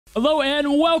Hello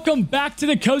and welcome back to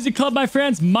the Cozy Club, my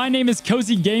friends. My name is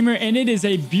Cozy Gamer and it is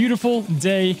a beautiful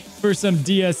day for some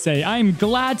DSA. I am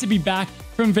glad to be back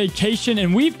from vacation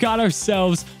and we've got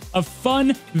ourselves a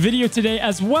fun video today,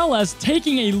 as well as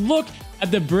taking a look at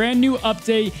the brand new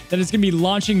update that is going to be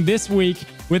launching this week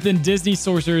within Disney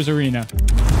Sorcerer's Arena.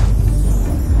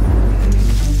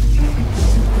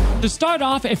 To start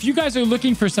off, if you guys are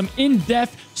looking for some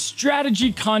in-depth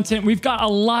strategy content, we've got a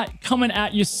lot coming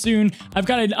at you soon. I've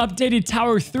got an updated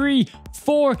Tower 3,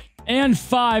 4, and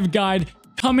 5 guide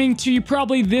coming to you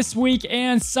probably this week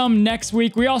and some next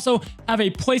week. We also have a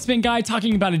placement guide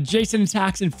talking about adjacent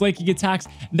attacks and flanking attacks.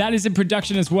 That is in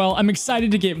production as well. I'm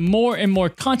excited to get more and more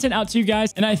content out to you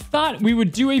guys, and I thought we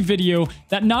would do a video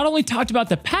that not only talked about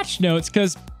the patch notes,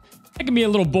 because that can be a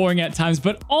little boring at times,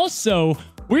 but also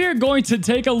we are going to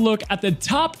take a look at the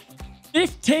top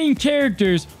 15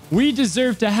 characters we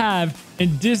deserve to have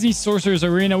in Disney Sorcerer's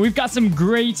Arena. We've got some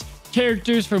great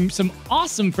characters from some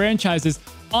awesome franchises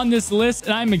on this list,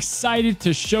 and I'm excited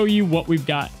to show you what we've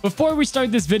got. Before we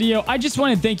start this video, I just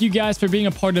want to thank you guys for being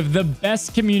a part of the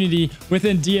best community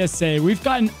within DSA. We've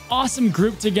got an awesome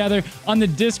group together on the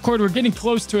Discord. We're getting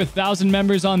close to 1,000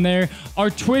 members on there. Our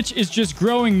Twitch is just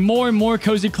growing more and more,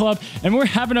 Cozy Club, and we're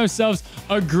having ourselves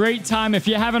a great time. If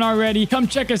you haven't already, come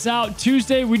check us out.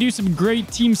 Tuesday, we do some great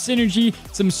team synergy,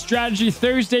 some strategy.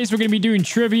 Thursdays, we're going to be doing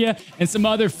trivia and some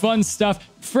other fun stuff.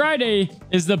 Friday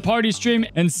is the party stream,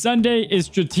 and Sunday is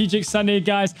Strategic Sunday,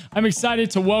 guys. I'm excited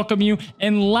to welcome you.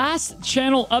 And last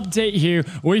channel update here,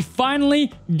 we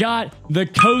finally got the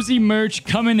Cozy merch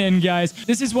coming in, guys.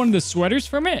 This is one of the sweaters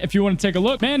from it, if you want to take a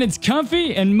look. Man, it's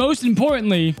comfy, and most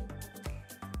importantly,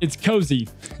 it's cozy.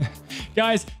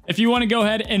 Guys, if you want to go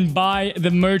ahead and buy the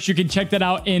merch, you can check that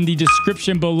out in the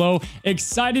description below.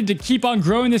 Excited to keep on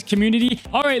growing this community.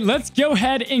 All right, let's go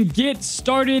ahead and get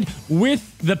started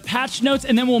with the patch notes,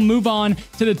 and then we'll move on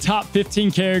to the top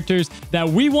 15 characters that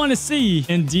we want to see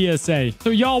in DSA. So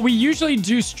y'all, we usually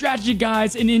do strategy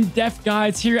guides and in-depth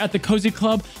guides here at the Cozy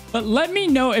Club, but let me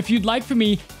know if you'd like for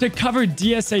me to cover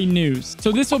DSA news.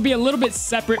 So this will be a little bit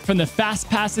separate from the Fast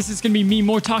Pass. This is going to be me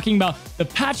more talking about the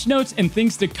patch notes and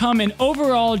things to come, and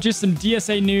overall just some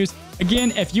DSA news.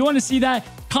 Again, if you want to see that,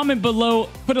 comment below,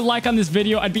 put a like on this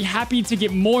video. I'd be happy to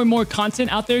get more and more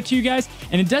content out there to you guys,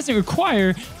 and it doesn't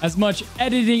require as much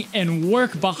editing and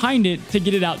work behind it to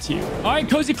get it out to you. All right,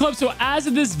 Cozy Club, so as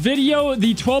of this video,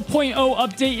 the 12.0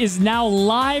 update is now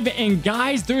live, and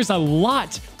guys, there's a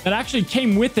lot that actually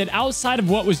came with it outside of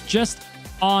what was just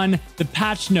on the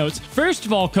patch notes. First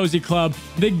of all, Cozy Club,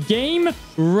 the game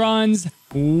runs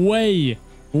way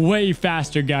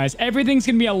faster, guys. Everything's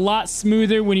gonna be a lot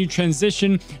smoother when you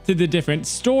transition to the different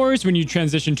stores, when you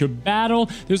transition to battle.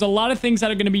 There's a lot of things that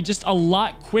are gonna be just a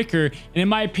lot quicker, and in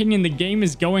my opinion, the game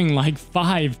is going like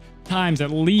 5 times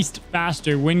at least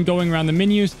faster when going around the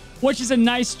menus, which is a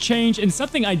nice change, and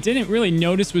something I didn't really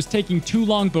notice was taking too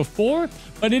long before,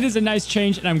 but it is a nice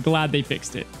change, and I'm glad they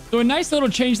fixed it. So a nice little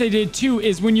change they did too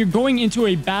is when you're going into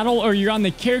a battle or you're on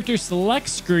the character select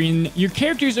screen, your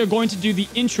characters are going to do the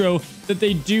intro that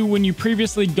they do when you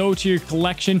previously go to your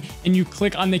collection and you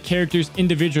click on the characters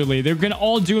individually. They're going to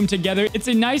all do them together. It's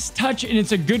a nice touch, and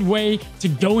it's a good way to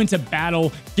go into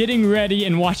battle, getting ready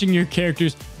and watching your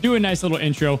characters do a nice little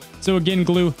intro. So again,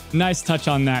 Glue, nice touch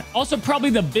on that. Also, probably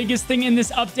the biggest thing in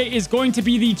this update is going to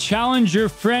be the challenge your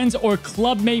friends or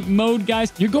clubmate mode,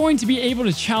 guys. You're going to be able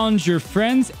to challenge your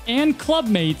friends and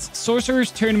clubmates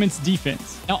Sorcerer's Tournament's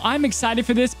defense. Now, I'm excited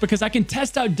for this because I can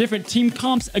test out different team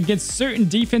comps against certain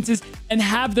defenses and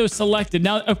have those selected.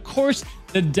 Now, of course,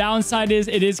 the downside is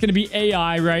it is going to be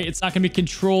AI, right? It's not going to be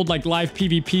controlled like live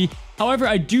PvP. However,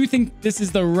 I do think this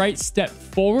is the right step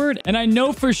forward, and I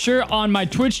know for sure on my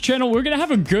Twitch channel, we're going to have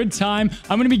a good time.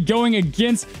 I'm going to be going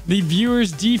against the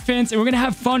viewers' defense, and we're going to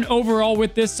have fun overall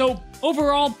with this. So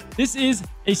overall, this is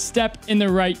a step in the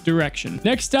right direction.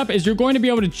 Next up is you're going to be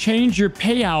able to change your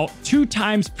payout 2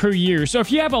 times per year. So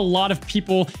if you have a lot of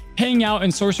people paying out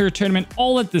in Sorcerer Tournament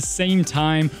all at the same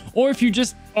time, or if you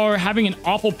just are having an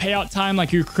awful payout time,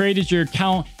 like you created your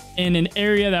account in an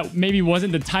area that maybe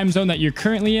wasn't the time zone that you're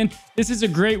currently in, this is a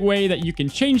great way that you can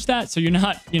change that so you're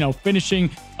not, finishing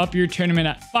up your tournament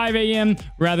at 5 a.m.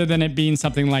 rather than it being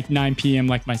something like 9 p.m.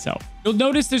 like myself. You'll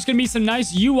notice there's going to be some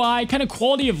nice UI, kind of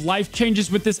quality of life changes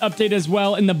with this update as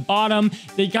well. In the bottom,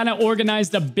 they kind of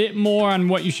organized a bit more on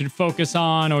what you should focus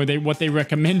on, or what they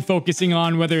recommend focusing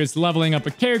on, whether it's leveling up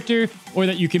a character or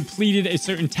that you completed a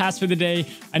certain task for the day.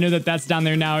 I know that that's down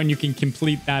there now, and you can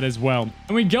complete that as well.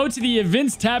 And we go to the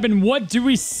events tab, and what do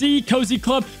we see, Cozy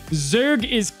Club? Zurg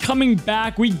is coming coming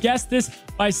back. We guessed this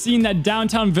by seeing that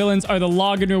downtown villains are the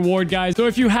login reward, guys. So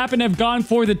if you happen to have gone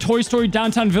for the Toy Story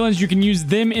downtown villains, you can use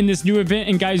them in this new event.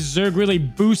 And guys, Zurg really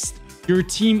boosts your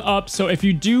team up. So if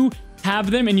you do have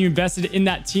them and you invested in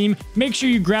that team, make sure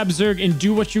you grab Zurg and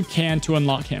do what you can to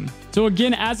unlock him. So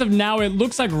again, as of now, it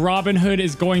looks like Robin Hood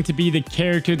is going to be the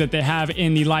character that they have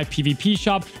in the live PvP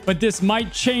shop, but this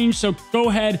might change. So go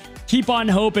ahead, keep on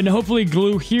hope, and hopefully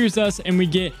Glue hears us and we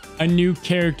get a new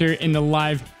character in the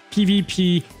live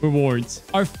PvP rewards.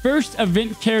 Our first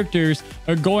event characters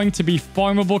are going to be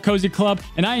Farmable Cozy Club,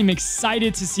 and I am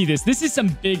excited to see this. This is some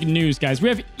big news, guys. We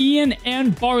have Ian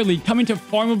and Barley coming to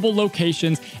farmable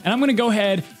locations, and I'm going to go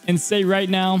ahead and say right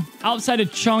now, outside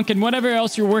of Chunk and whatever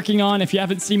else you're working on, if you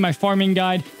haven't seen my farming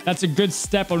guide, that's a good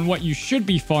step on what you should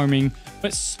be farming.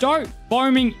 But start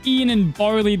farming Ian and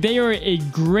Barley. They are a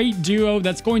great duo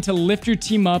that's going to lift your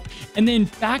team up, and in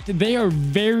fact, they are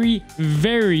very,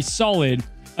 very solid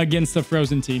against the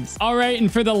frozen teams. All right,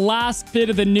 and for the last bit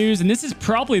of the news, and this is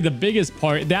probably the biggest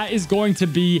part, that is going to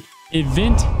be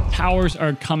event towers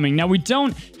are coming. Now, we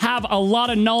don't have a lot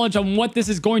of knowledge on what this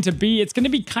is going to be. It's going to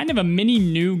be kind of a mini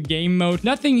new game mode.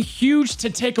 Nothing huge to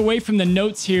take away from the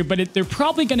notes here, but they're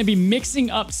probably going to be mixing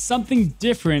up something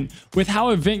different with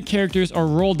how event characters are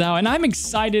rolled out. And I'm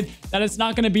excited that it's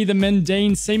not going to be the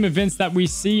mundane same events that we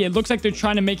see. It looks like they're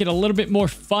trying to make it a little bit more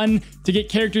fun to get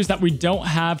characters that we don't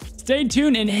have. Stay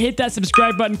tuned and hit that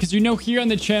subscribe button, because you know here on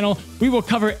the channel, we will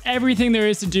cover everything there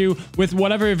is to do with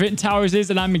whatever event towers is,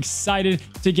 and I'm excited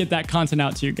to get that content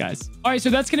out to you guys. All right, so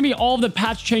that's going to be all of the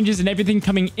patch changes and everything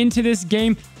coming into this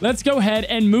game. Let's go ahead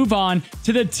and move on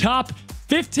to the top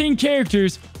 15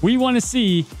 characters we want to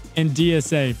see in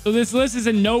DSA. So this list is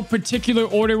in no particular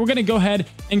order. We're going to go ahead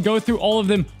and go through all of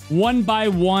them one by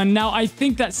one. Now, I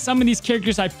think that some of these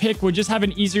characters I pick would just have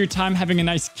an easier time having a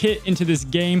nice kit into this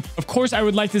game. Of course, I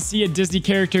would like to see a Disney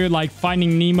character like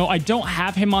Finding Nemo. I don't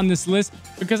have him on this list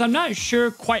because I'm not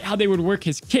sure quite how they would work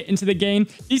his kit into the game.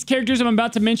 These characters I'm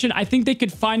about to mention, I think they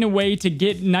could find a way to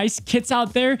get nice kits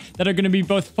out there that are going to be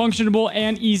both functional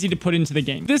and easy to put into the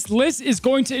game. This list is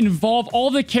going to involve all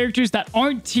the characters that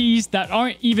aren't teased, that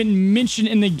aren't even mentioned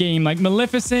in the game, like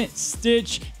Maleficent,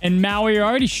 Stitch, and Maui are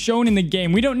already shown in the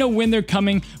game. We don't know when they're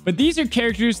coming, but these are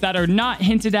characters that are not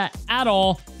hinted at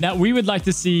all that we would like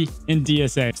to see in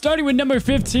DSA. Starting with number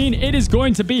 15, it is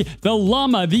going to be the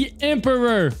llama, the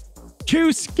Emperor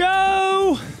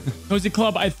Cusco. Cozy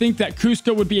Club, I think that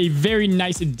Cusco would be a very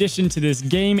nice addition to this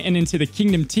game and into the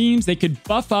Kingdom teams. They could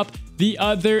buff up the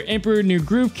other Emperor New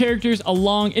Groove characters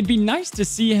along. It'd be nice to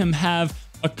see him have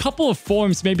a couple of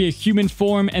forms, maybe a human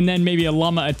form and then maybe a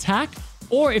llama attack,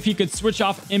 or if he could switch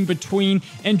off in between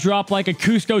and drop like a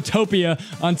Cusco-topia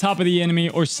on top of the enemy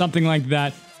or something like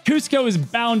that. Cusco is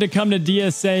bound to come to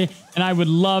DSA, and I would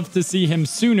love to see him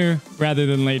sooner rather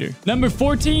than later. Number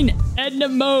 14, Edna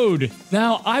Mode.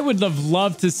 Now, I would have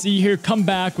loved to see her come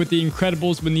back with The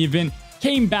Incredibles when the event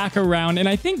came back around, and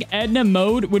I think Edna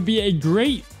Mode would be a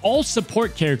great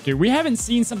all-support character. We haven't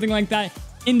seen something like that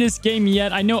in this game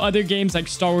yet. I know other games like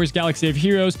Star Wars Galaxy of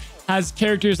Heroes has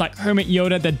characters like Hermit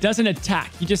Yoda that doesn't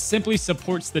attack. He just simply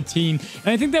supports the team. And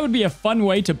I think that would be a fun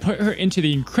way to put her into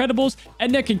the Incredibles.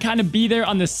 Edna can kind of be there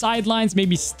on the sidelines,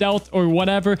 maybe stealth or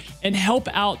whatever, and help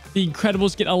out the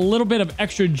Incredibles get a little bit of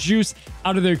extra juice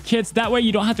out of their kits. That way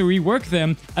you don't have to rework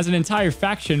them as an entire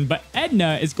faction, but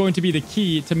Edna is going to be the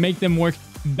key to make them work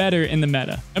better in the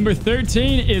meta. Number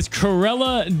 13 is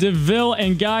Cruella de Vil,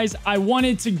 and guys, I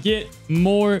wanted to get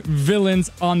more villains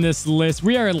on this list.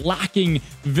 We are lacking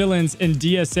villains in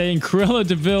DSA, and Cruella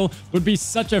de Vil would be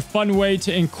such a fun way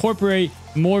to incorporate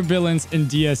more villains in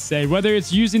DSA, whether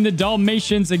it's using the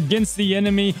Dalmatians against the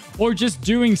enemy or just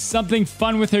doing something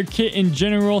fun with her kit in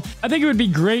general. I think it would be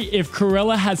great if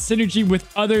Cruella has synergy with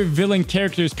other villain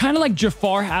characters, kind of like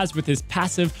Jafar has with his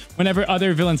passive. Whenever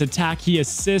other villains attack, he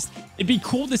assists. It'd be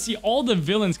cool to see all the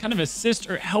villains kind of assist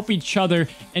or help each other,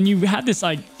 and you had this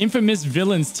like infamous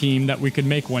villains team that we could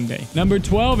make one day. Number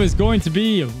 12 is going to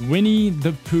be Winnie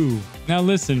the Pooh. Now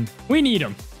listen, we need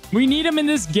him. We need him in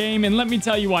this game, and let me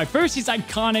tell you why. First, he's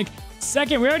iconic.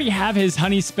 Second, we already have his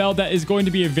honey spell that is going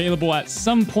to be available at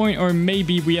some point, or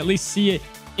maybe we at least see it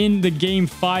in the game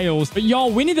files. But y'all,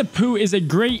 Winnie the Pooh is a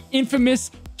great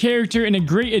infamous character and a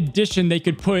great addition they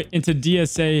could put into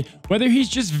DSA. Whether he's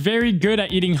just very good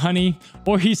at eating honey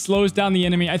or he slows down the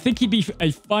enemy, I think he'd be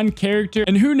a fun character.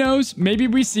 And who knows, maybe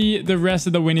we see the rest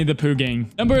of the Winnie the Pooh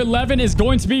gang. Number 11 is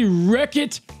going to be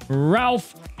Wreck-It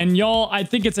Ralph. And y'all, I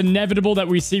think it's inevitable that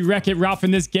we see Wreck-It Ralph in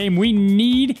this game. We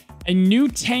need a new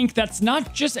tank that's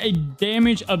not just a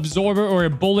damage absorber or a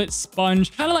bullet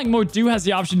sponge. Kind of like Mordu has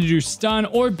the option to do stun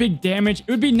or big damage. It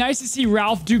would be nice to see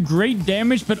Ralph do great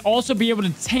damage, but also be able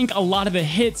to tank a lot of the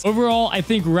hits. Overall, I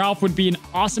think Ralph would be an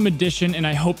awesome addition, and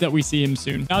I hope that we see him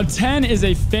soon. Now, 10 is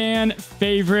a fan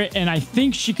favorite, and I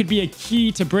think she could be a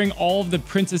key to bring all of the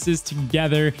princesses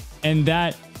together, and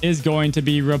that is going to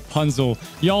be Rapunzel.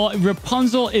 Y'all,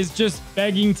 Rapunzel is just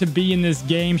begging to be in this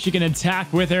game. She can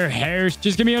attack with her hair.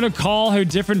 She's gonna be able to call her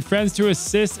different friends to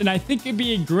assist, and I think it'd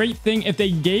be a great thing if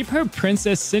they gave her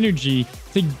princess synergy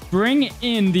to bring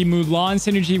in the Mulan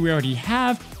synergy we already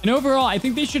have. And overall, I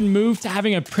think they should move to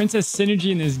having a princess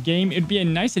synergy in this game. It'd be a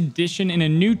nice addition in a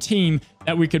new team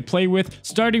that we could play with,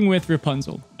 starting with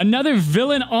Rapunzel. Another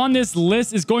villain on this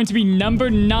list is going to be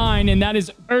number 9, and that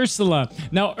is Ursula.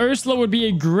 Now, Ursula would be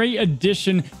a great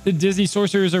addition to Disney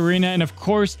Sorcerer's Arena, and of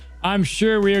course, I'm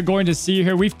sure we are going to see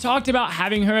her. We've talked about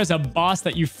having her as a boss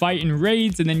that you fight in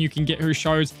raids, and then you can get her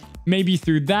shards maybe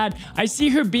through that. I see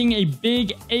her being a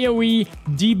big AoE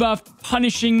debuff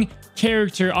punishing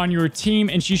character on your team,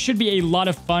 and she should be a lot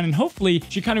of fun, and hopefully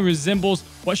she kind of resembles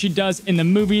what she does in the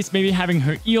movies, maybe having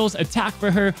her eels attack for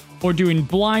her or doing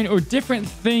blind or different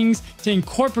things to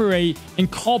incorporate and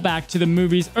call back to the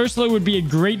movies. Ursula would be a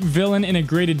great villain and a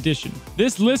great addition.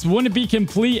 This list wouldn't be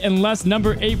complete unless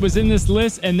number 8 was in this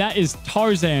list, and that is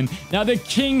Tarzan. Now, the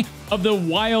king of the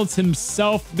wilds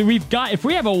himself. If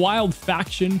we have a wild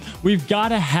faction, we've got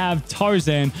to have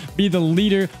Tarzan be the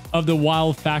leader of the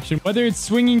wild faction. Whether it's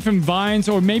swinging from vines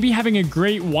or maybe having a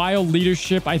great wild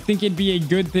leadership, I think it'd be a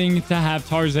good thing to have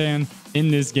Tarzan in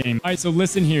this game. All right, so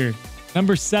listen here.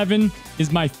 Number 7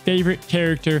 is my favorite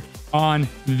character on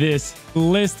this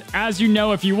list. As you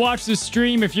know, if you watch the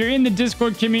stream, if you're in the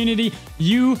Discord community,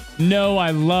 you know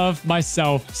I love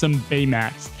myself some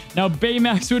Baymax. Now,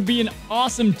 Baymax would be an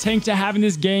awesome tank to have in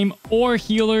this game, or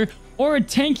healer, or a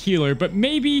tank healer, but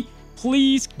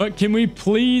can we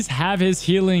please have his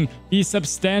healing be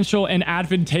substantial and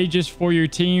advantageous for your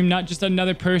team, not just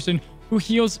another person who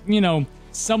heals, you know,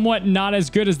 somewhat not as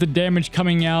good as the damage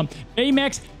coming out.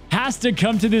 Baymax has to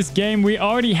come to this game. We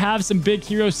already have some big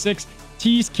Hero 6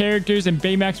 tease characters, and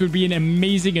Baymax would be an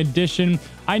amazing addition.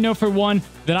 I know for one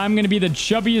that I'm going to be the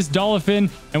chubbiest dolphin,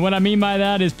 and what I mean by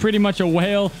that is pretty much a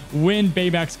whale when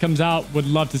Baymax comes out. Would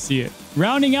love to see it.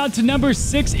 Rounding out to number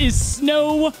 6 is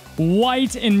Snow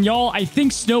White, and y'all, I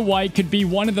think Snow White could be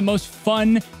one of the most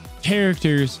fun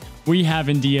characters we have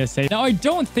in DSA. Now, I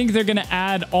don't think they're going to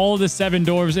add all the 7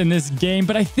 dwarves in this game,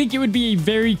 but I think it would be a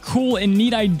very cool and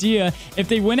neat idea if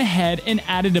they went ahead and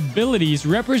added abilities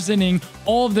representing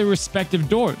all of their respective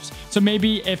dwarves. So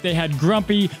maybe if they had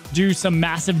Grumpy do some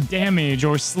massive damage,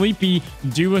 or Sleepy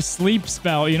do a sleep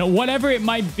spell, you know, whatever it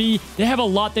might be, they have a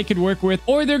lot they could work with.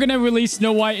 Or they're going to release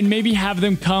Snow White and maybe have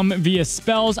them come via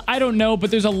spells. I don't know, but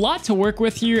there's a lot to work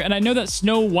with here, and I know that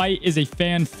Snow White is a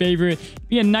fan favorite.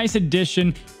 Be a nice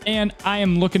addition, and I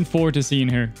am looking forward to seeing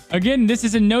her. Again, this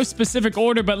is in no specific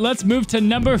order, but let's move to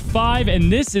number 5,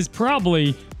 and this is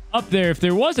probably up there. If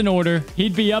there was an order,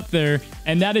 he'd be up there,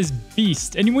 and that is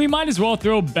Beast. And we might as well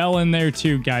throw Belle in there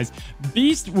too, guys.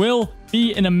 Beast will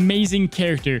be an amazing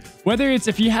character. Whether it's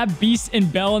if you have Beast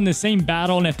and Belle in the same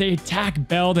battle, and if they attack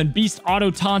Belle, then Beast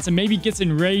auto taunts and maybe gets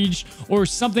enraged or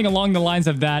something along the lines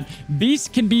of that.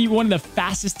 Beast can be one of the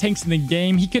fastest tanks in the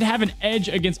game. He could have an edge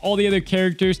against all the other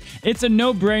characters. It's a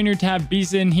no-brainer to have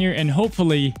Beast in here, and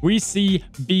hopefully we see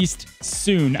Beast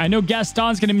soon. I know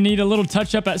Gaston's going to need a little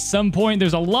touch-up at some point.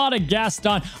 There's a lot of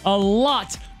Gaston,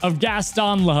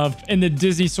 love in the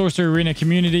Disney Sorcerer Arena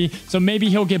community, so maybe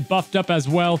he'll get buffed up as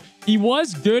well. He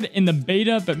was good in the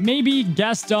beta, but maybe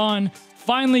Gaston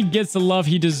finally gets the love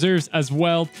he deserves as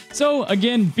well. So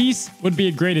again, Beast would be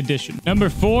a great addition. Number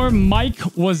 4, Mike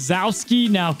Wazowski.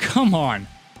 Now, come on.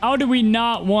 How do we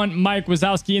not want Mike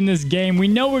Wazowski in this game? We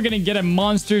know we're going to get a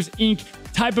Monsters, Inc.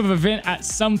 type of event at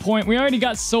some point. We already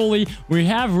got Sully. We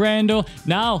have Randall.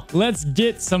 Now, let's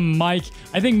get some Mike.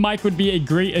 I think Mike would be a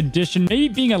great addition. Maybe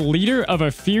being a leader of a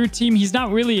fear team. He's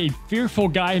not really a fearful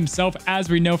guy himself, as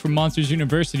we know from Monsters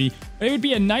University. But it would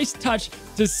be a nice touch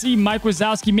to see Mike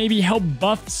Wazowski maybe help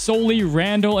buff Sully,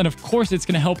 Randall, and of course, it's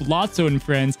going to help Lotso and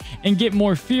friends and get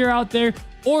more fear out there.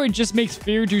 Or it just makes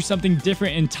Fear do something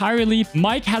different entirely.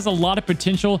 Mike has a lot of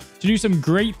potential to do some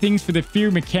great things for the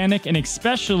Fear mechanic, and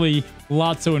especially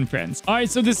Lotso and friends. All right,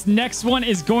 so this next one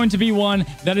is going to be one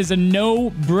that is a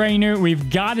no-brainer. We've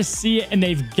got to see it, and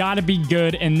they've got to be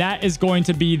good, and that is going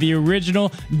to be the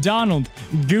original Donald,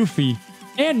 Goofy,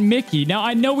 and Mickey. Now,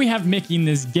 I know we have Mickey in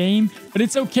this game, but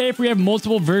it's okay if we have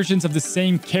multiple versions of the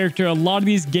same character. A lot of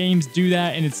these games do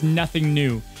that, and it's nothing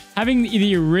new. having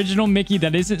the original Mickey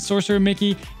that isn't Sorcerer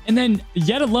Mickey, and then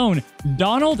yet alone,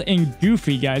 Donald and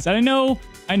Goofy, guys. I know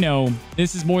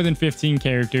this is more than 15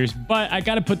 characters, but I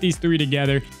got to put these three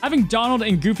together. Having Donald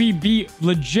and Goofy be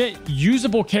legit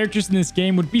usable characters in this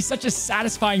game would be such a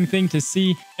satisfying thing to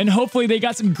see, and hopefully they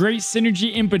got some great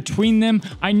synergy in between them.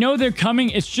 I know they're coming.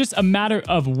 It's just a matter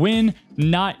of when,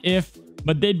 not if,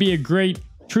 but they'd be a great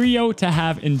trio to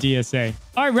have in DSA.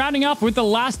 All right, rounding off with the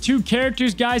last two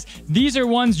characters, guys. These are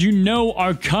ones you know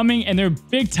are coming, and they're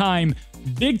big time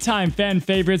fan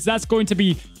favorites. That's going to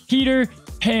be Peter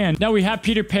Pan. Now we have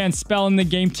Peter Pan's spell in the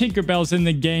game, Tinkerbell's in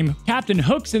the game, Captain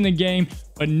Hook's in the game,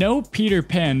 but no Peter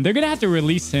Pan. They're gonna have to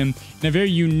release him in a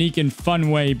very unique and fun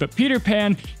way, but Peter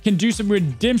Pan can do some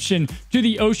redemption to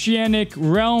the Oceanic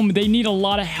realm. They need a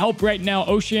lot of help right now.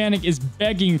 Oceanic is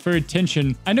begging for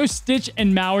attention. I know Stitch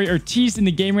and Maui are teased in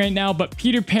the game right now, but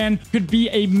Peter Pan could be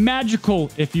a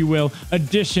magical, if you will,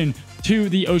 addition to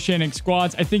the Oceanic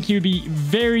squads. I think he would be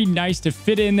very nice to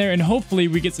fit in there, and hopefully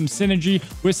we get some synergy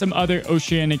with some other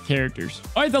Oceanic characters.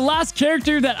 All right, the last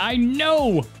character that I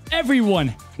know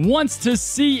everyone wants to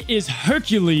see is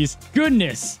Hercules.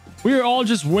 Goodness, we are all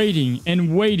just waiting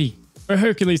and waiting for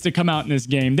Hercules to come out in this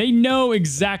game. They know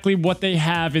exactly what they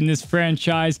have in this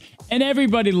franchise, and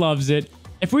everybody loves it.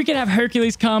 If we could have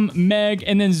Hercules come, Meg,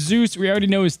 and then Zeus, we already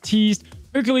know is teased.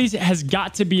 Hercules has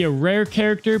got to be a rare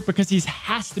character because he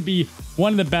has to be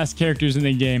one of the best characters in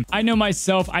the game. I know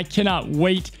myself, I cannot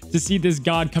wait to see this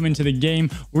god come into the game.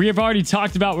 We have already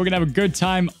talked about we're going to have a good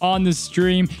time on the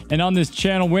stream and on this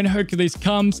channel when Hercules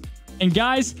comes. And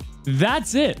guys,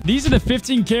 that's it. These are the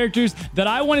 15 characters that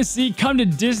I want to see come to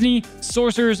Disney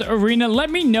Sorcerer's Arena. Let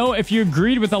me know if you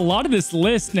agreed with a lot of this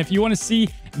list and if you want to see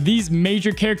these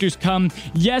major characters come.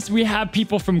 Yes, we have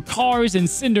people from Cars and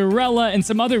Cinderella and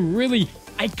some other really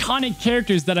iconic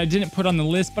characters that I didn't put on the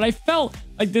list, but I felt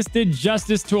like this did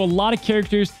justice to a lot of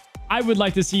characters I would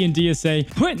like to see in DSA.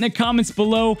 Put in the comments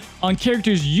below on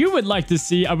characters you would like to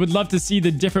see. I would love to see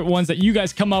the different ones that you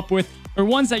guys come up with, or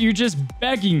ones that you're just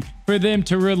begging for them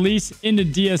to release into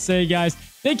DSA, guys.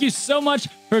 Thank you so much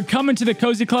for coming to the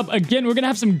Cozy Club. Again, we're going to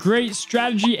have some great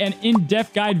strategy and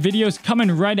in-depth guide videos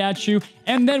coming right at you.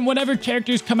 And then whatever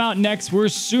characters come out next, we're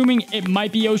assuming it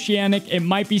might be Oceanic, it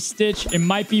might be Stitch, it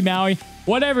might be Maui.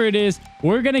 Whatever it is,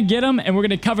 we're going to get them, and we're going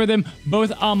to cover them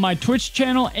both on my Twitch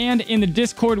channel and in the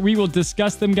Discord. We will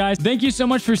discuss them, guys. Thank you so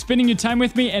much for spending your time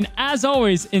with me. And as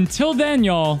always, until then,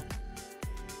 y'all,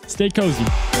 stay cozy.